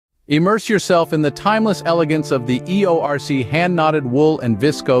Immerse yourself in the timeless elegance of the EORC hand-knotted wool and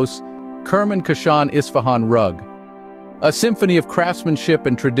viscose Kerman-Kashan-Isfahan rug. A symphony of craftsmanship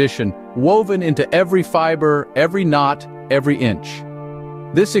and tradition, woven into every fiber, every knot, every inch.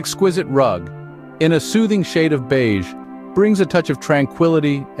 This exquisite rug, in a soothing shade of beige, brings a touch of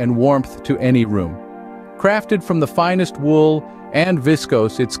tranquility and warmth to any room. Crafted from the finest wool and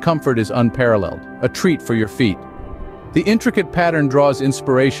viscose, its comfort is unparalleled, a treat for your feet. The intricate pattern draws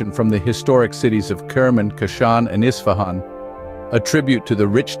inspiration from the historic cities of Kerman-Kashan and Isfahan, a tribute to the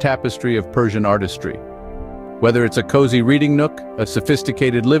rich tapestry of Persian artistry. Whether it's a cozy reading nook, a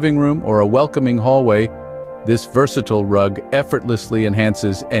sophisticated living room, or a welcoming hallway, this versatile rug effortlessly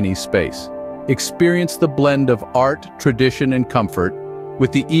enhances any space. Experience the blend of art, tradition, and comfort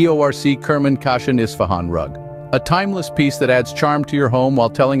with the EORC Kerman-Kashan-Isfahan rug, a timeless piece that adds charm to your home while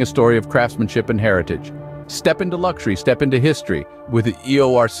telling a story of craftsmanship and heritage. Step into luxury, step into history with the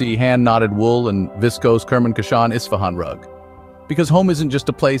EORC hand-knotted wool and viscose Kerman-Kashan-Isfahan rug. Because home isn't just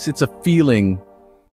a place, it's a feeling.